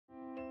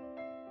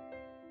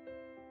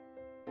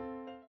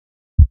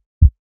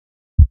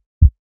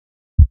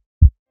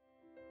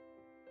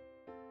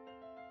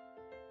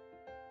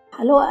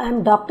Hello, I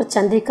am Dr.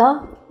 Chandrika,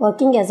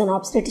 working as an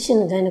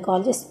obstetrician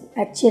gynecologist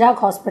at Chirag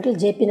Hospital,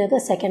 P Nagar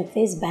 2nd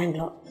Phase,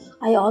 Bangalore.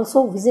 I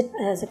also visit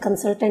as a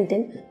consultant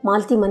in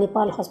Malti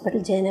Manipal Hospital,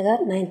 Nagar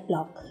 9th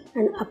block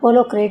and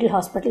Apollo Cradle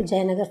Hospital,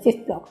 Nagar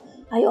 5th block.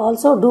 I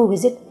also do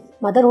visit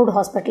Motherhood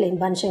Hospital in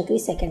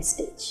Banshankari 2nd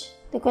stage.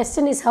 The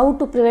question is how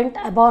to prevent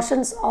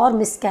abortions or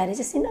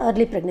miscarriages in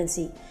early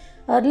pregnancy.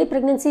 Early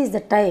pregnancy is the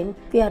time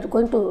we are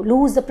going to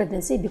lose the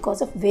pregnancy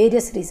because of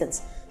various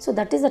reasons. So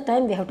that is the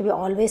time we have to be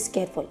always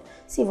careful.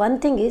 See, one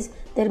thing is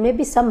there may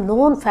be some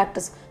known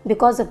factors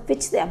because of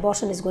which the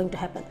abortion is going to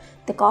happen.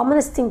 The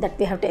commonest thing that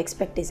we have to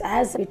expect is,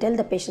 as we tell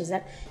the patients,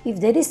 that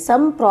if there is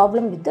some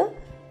problem with the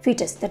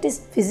fetus, that is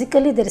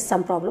physically there is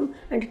some problem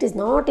and it is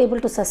not able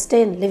to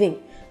sustain living,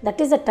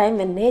 that is the time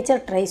when nature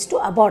tries to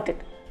abort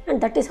it. And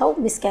that is how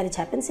miscarriage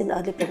happens in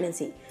early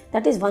pregnancy.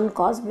 That is one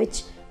cause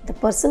which the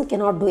person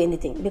cannot do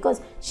anything because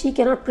she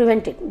cannot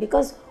prevent it,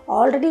 because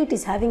already it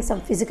is having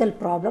some physical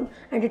problem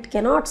and it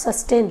cannot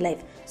sustain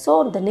life.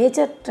 So the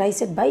nature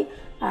tries it by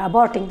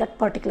aborting that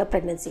particular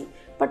pregnancy.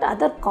 But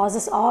other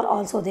causes are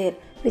also there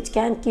which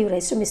can give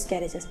rise to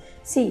miscarriages.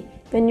 See,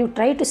 when you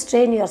try to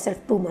strain yourself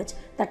too much,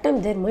 that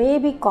time there may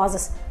be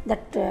causes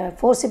that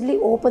forcibly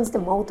opens the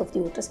mouth of the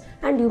uterus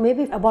and you may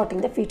be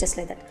aborting the fetus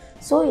like that.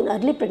 So in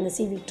early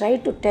pregnancy, we try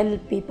to tell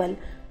people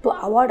to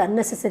avoid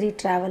unnecessary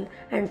travel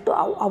and to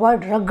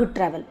avoid rugged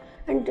travel.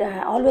 And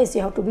always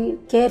you have to be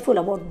careful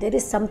about, there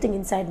is something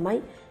inside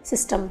my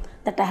system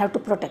that I have to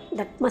protect.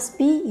 That must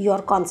be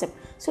your concept.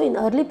 So in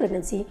early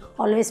pregnancy,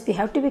 always we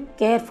have to be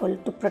careful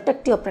to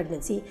protect your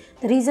pregnancy.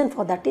 The reason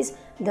for that is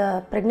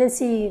the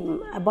pregnancy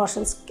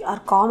abortions are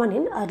common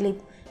in early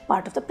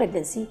part of the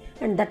pregnancy,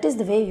 and that is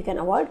the way you can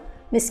avoid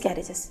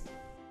miscarriages.